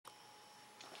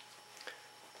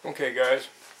Okay guys,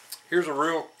 here's a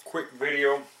real quick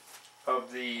video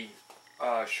of the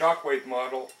ShockWave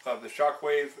model of the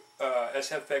ShockWave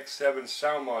SFX7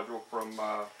 sound module from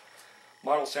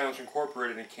Model Sounds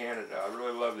Incorporated in Canada. I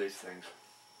really love these things.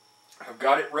 I've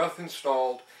got it rough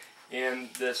installed in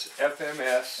this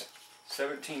FMS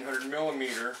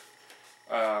 1700mm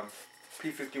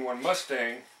P-51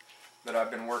 Mustang that I've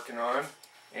been working on,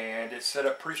 and it's set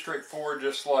up pretty straightforward,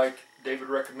 just like David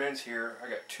recommends here. I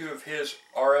got two of his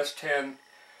RS10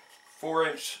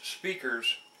 4-inch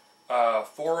speakers, 4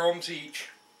 ohms each,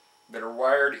 that are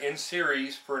wired in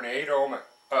series for an 8 ohm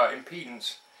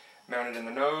impedance, mounted in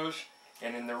the nose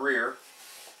and in the rear,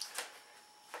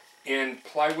 in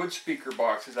plywood speaker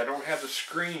boxes. I don't have the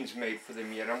screens made for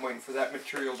them yet. I'm waiting for that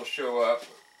material to show up,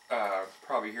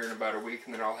 probably here in about a week,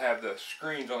 and then I'll have the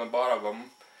screens on the bottom of them,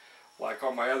 like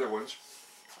on my other ones.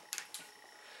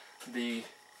 The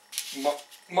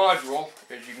module,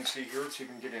 as you can see here, let's see if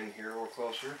we can get in here a little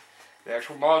closer. The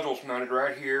actual module is mounted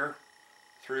right here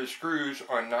through the screws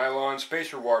on nylon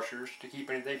spacer washers to keep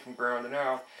anything from grounding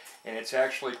out, and it's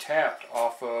actually tapped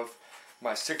off of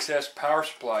my 6S power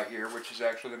supply here, which is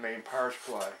actually the main power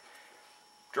supply.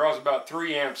 Draws about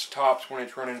 3 amps tops when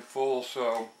it's running full,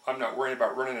 so I'm not worried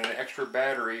about running an extra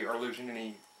battery or losing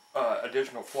any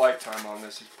additional flight time on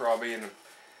this. It's probably in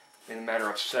a matter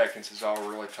of seconds is all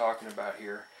we're really talking about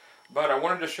here. But I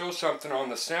wanted to show something on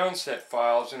the sound set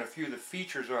files and a few of the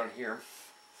features on here,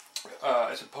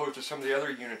 as opposed to some of the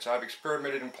other units. I've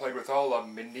experimented and played with all of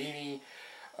them, Bendini,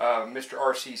 Mr.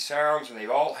 RC Sounds, and they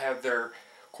all have their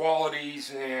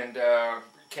qualities and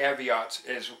caveats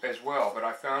as well. But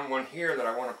I found one here that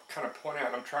I want to kind of point out,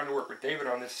 and I'm trying to work with David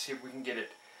on this to see if we can get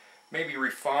it maybe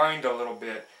refined a little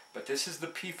bit. But this is the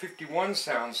P-51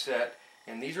 sound set,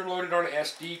 and these are loaded on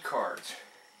SD cards.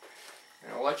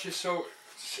 And I'll let you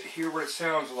hear what it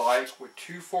sounds like with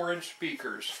two 4-inch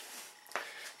speakers.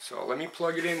 So let me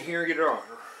plug it in here and get it on.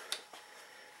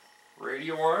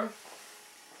 Radio on.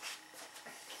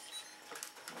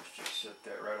 Let's just set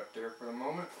that right up there for the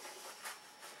moment.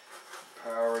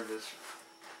 Power this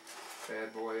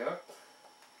bad boy up.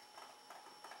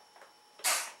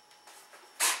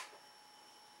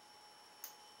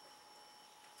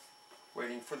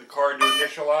 Waiting for the card to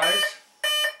initialize.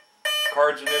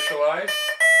 Cards initialized.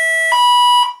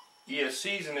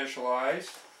 ESC's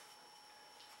initialized.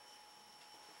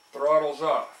 Throttle's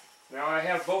off. Now I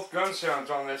have both gun sounds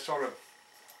on this on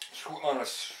a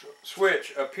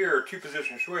switch up here, a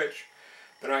 2-position switch,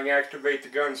 then I can activate the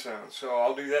gun sound. So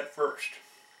I'll do that first.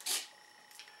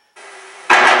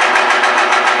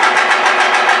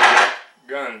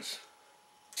 Guns.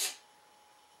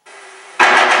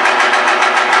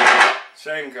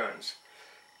 Same guns.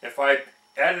 If I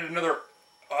added another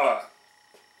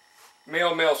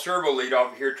male servo lead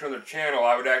off here to another channel,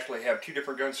 I would actually have 2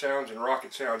 different gun sounds and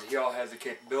rocket sounds. He all has the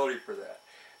capability for that.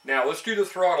 Now let's do the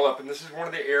throttle up, and this is one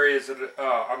of the areas that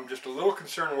I'm just a little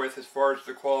concerned with as far as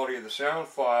the quality of the sound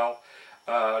file.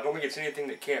 I don't think it's anything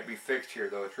that can't be fixed here,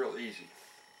 though. It's real easy.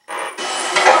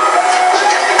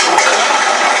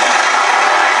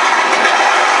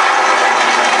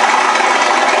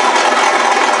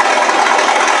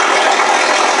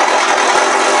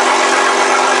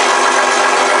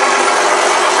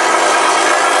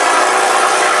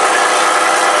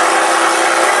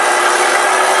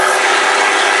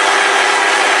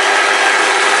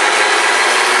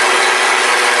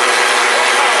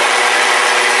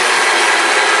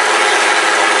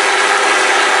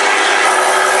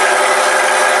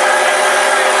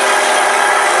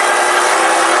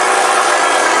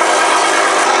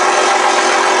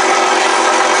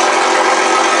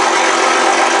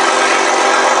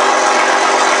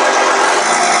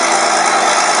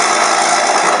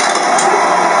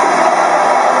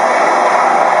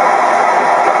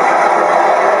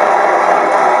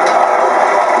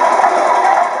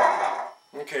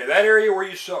 That area where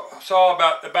you saw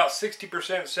about 60%,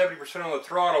 70% on the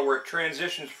throttle, where it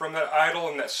transitions from that idle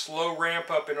and that slow ramp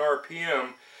up in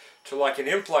RPM to like an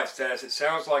in-flight status, it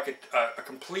sounds like a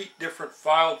complete different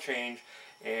file change,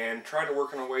 and trying to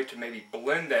work on a way to maybe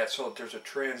blend that so that there's a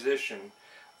transition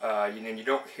and you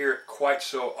don't hear it quite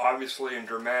so obviously and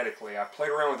dramatically. I played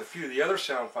around with a few of the other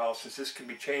sound files, since this can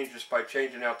be changed just by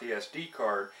changing out the SD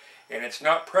card, and it's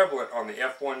not prevalent on the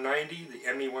F190, the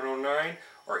ME109,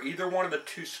 or either one of the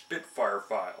 2 Spitfire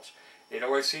files. It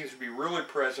always seems to be really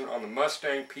present on the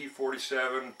Mustang,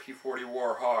 P-47, P-40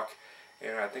 Warhawk,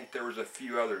 and I think there was a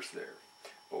few others there.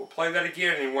 But we'll play that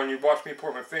again, and when you watch me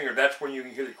point my finger, that's when you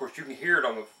can hear it. Of course, you can hear it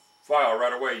on the file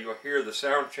right away. You'll hear the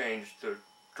sound change, the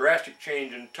drastic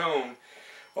change in tone.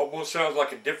 Almost sounds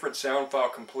like a different sound file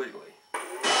completely.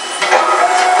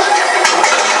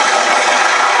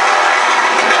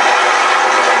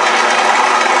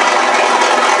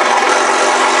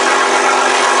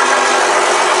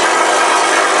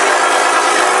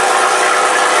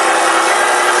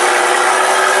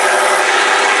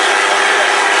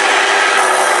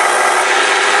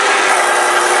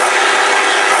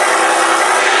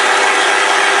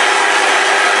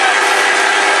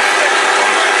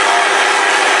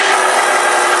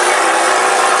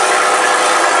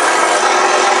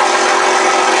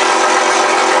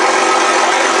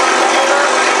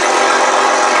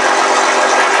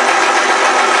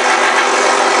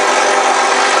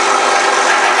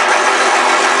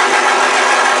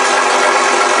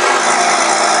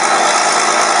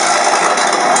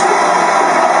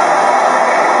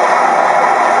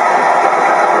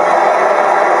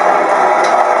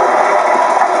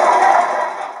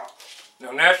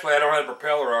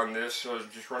 so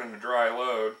it's just running a dry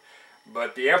load.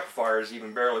 But the amplifier is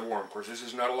even barely warm. Of course, this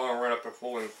is not a long run up to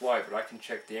full in flight, but I can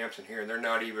check the amps in here, and they're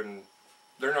not even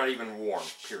warm,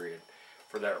 period,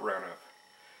 for that run up.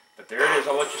 But there it is.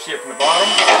 I'll let you see it from the bottom.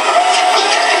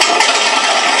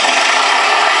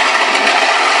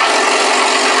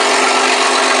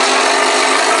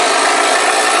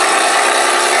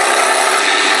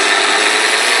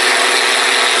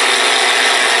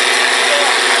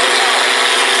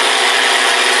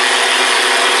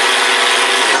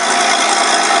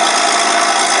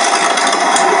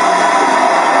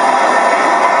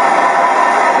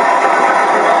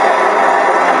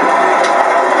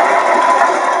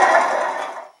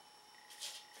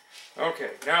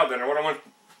 Okay, now then, what I want to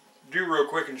do real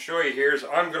quick and show you here is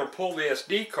I'm going to pull the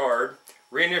SD card,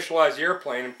 reinitialize the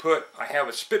airplane, and I have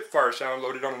a Spitfire sound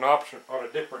loaded on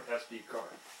a different SD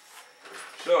card.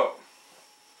 So,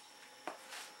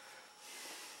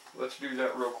 let's do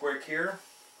that real quick here.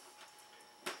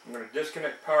 I'm going to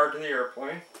disconnect power to the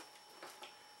airplane.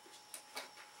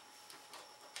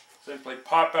 Simply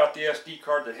pop out the SD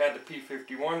card that had the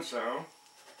P-51 sound.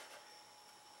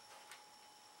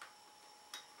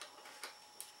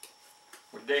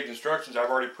 With Dave's instructions, I've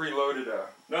already preloaded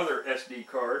another SD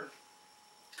card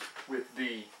with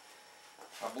the,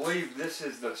 I believe this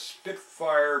is the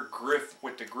Spitfire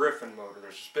with the Griffin motor.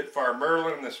 There's a Spitfire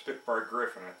Merlin and the Spitfire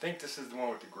Griffin. I think this is the one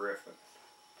with the Griffin.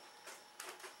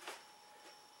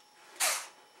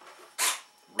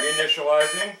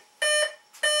 Reinitializing.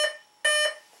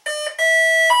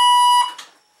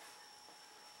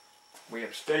 We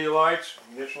have steady lights,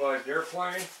 initialized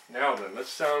airplane. Now then, let's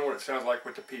sound what it sounds like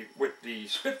with the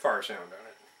Spitfire sound on it.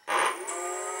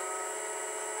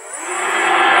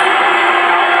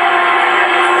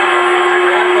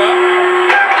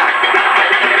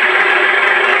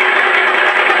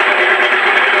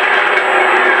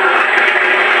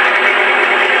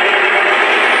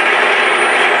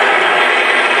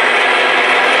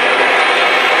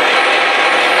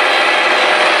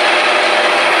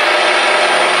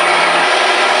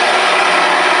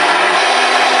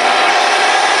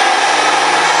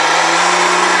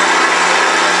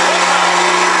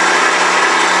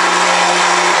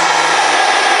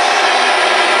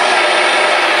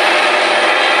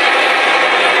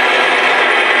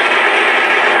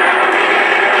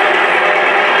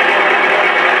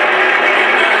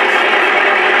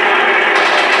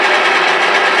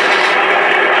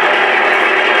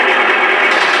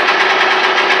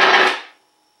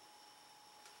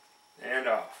 Ramp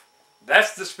up.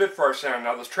 That's the Spitfire sound.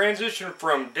 Now the transition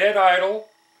from dead idle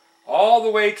all the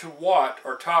way to watt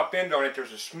or top end on it,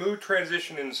 there's a smooth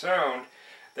transition in sound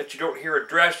that you don't hear a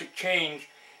drastic change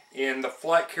in the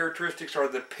flight characteristics or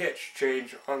the pitch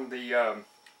change on the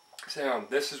sound.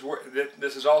 This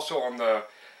is also on the,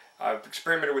 I've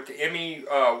experimented with the ME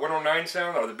 109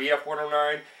 sound, or the BF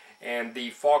 109, and the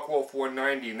Focke-Wulf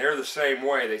 190, and they're the same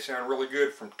way. They sound really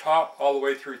good from top all the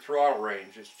way through throttle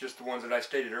range. It's just the ones that I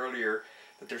stated earlier,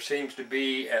 that there seems to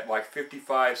be at like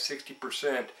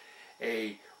 55–60%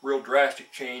 a real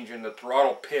drastic change in the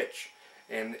throttle pitch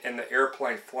and the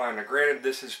airplane flying. Now granted,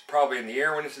 this is probably in the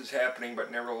air when this is happening,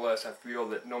 but nevertheless I feel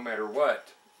that no matter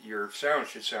what, your sound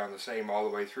should sound the same all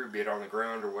the way through, be it on the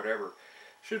ground or whatever.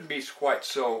 Shouldn't be quite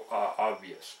so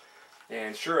obvious.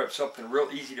 And sure, it's something real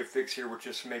easy to fix here with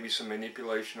just maybe some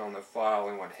manipulation on the file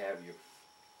and what have you.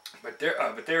 But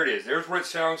there it is. There's what it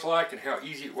sounds like and how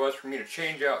easy it was for me to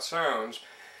change out sounds.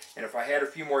 And if I had a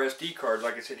few more SD cards,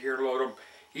 like I said here, load them,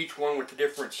 each one with a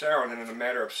different sound, and in a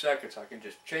matter of seconds I can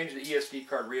just change the ESD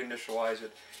card, reinitialize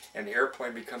it, and the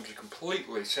airplane becomes a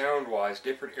completely sound-wise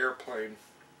different airplane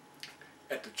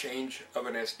at the change of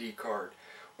an SD card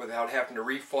without having to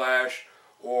reflash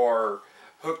or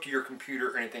hook to your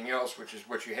computer or anything else, which is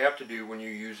what you have to do when you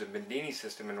use a Bendini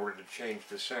system in order to change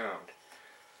the sound.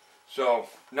 So,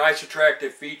 nice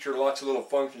attractive feature, lots of little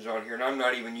functions on here, and I'm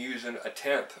not even using a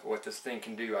tenth of what this thing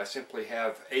can do. I simply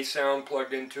have a sound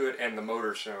plugged into it and the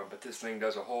motor sound, but this thing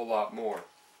does a whole lot more.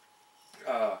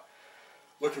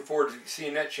 Looking forward to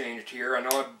seeing that changed here. I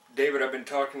know, David, I've been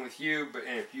talking with you,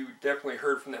 and if you definitely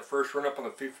heard from that first run up on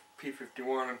the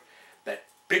P-51, that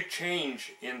big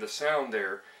change in the sound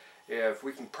there, if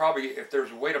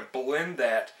there's a way to blend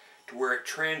that to where it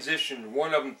transitions,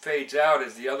 one of them fades out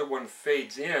as the other one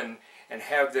fades in, and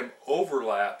have them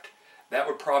overlapped, that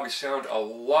would probably sound a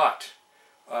lot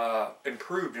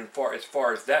improved as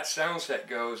far as that sound set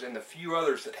goes, and the few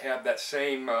others that have that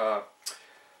same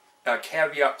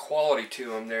caveat quality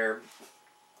to them there,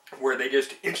 where they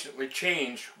just instantly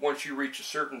change once you reach a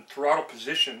certain throttle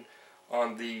position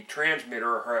on the transmitter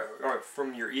or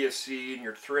from your ESC and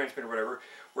your transmitter or whatever,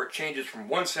 where it changes from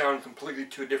one sound completely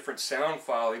to a different sound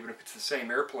file, even if it's the same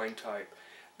airplane type,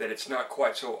 that it's not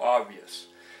quite so obvious.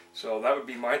 So that would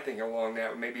be my thinking along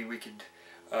that. Maybe we could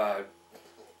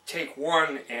take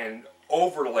one and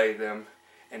overlay them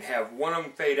and have one of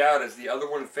them fade out as the other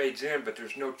one fades in, but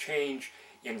there's no change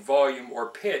in volume or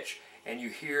pitch, and you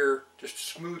hear just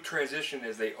smooth transition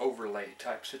as they overlay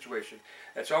type situation.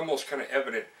 That's almost kind of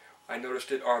evident. I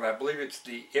noticed it on, I believe it's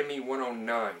the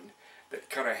ME-109 that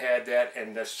kind of had that,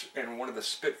 and one of the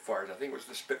Spitfires, I think it was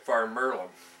the Spitfire Merlin,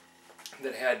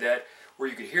 that had that, where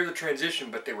you could hear the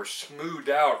transition, but they were smoothed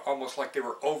out, almost like they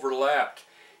were overlapped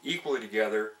equally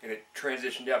together, and it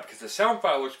transitioned out, because the sound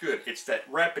file looks good. It's that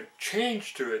rapid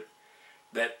change to it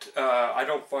that I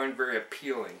don't find very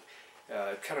appealing.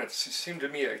 It kind of seemed to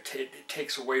me it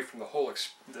takes away from the whole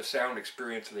the sound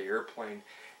experience of the airplane,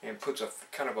 and puts a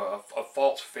kind of a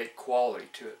false fake quality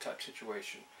to it type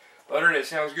situation. But other than that, it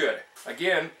sounds good.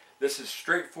 Again, this is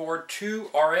straightforward 2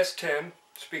 RS-10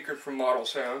 speakers from Model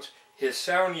Sounds. His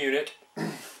sound unit,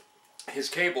 his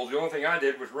cables, the only thing I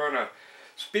did was run a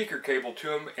speaker cable to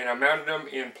them, and I mounted them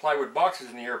in plywood boxes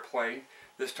in the airplane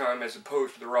this time, as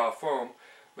opposed to the raw foam,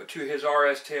 but to his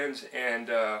RS-10s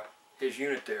and his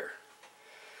unit there.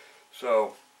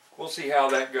 So we'll see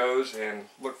how that goes, and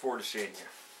look forward to seeing you.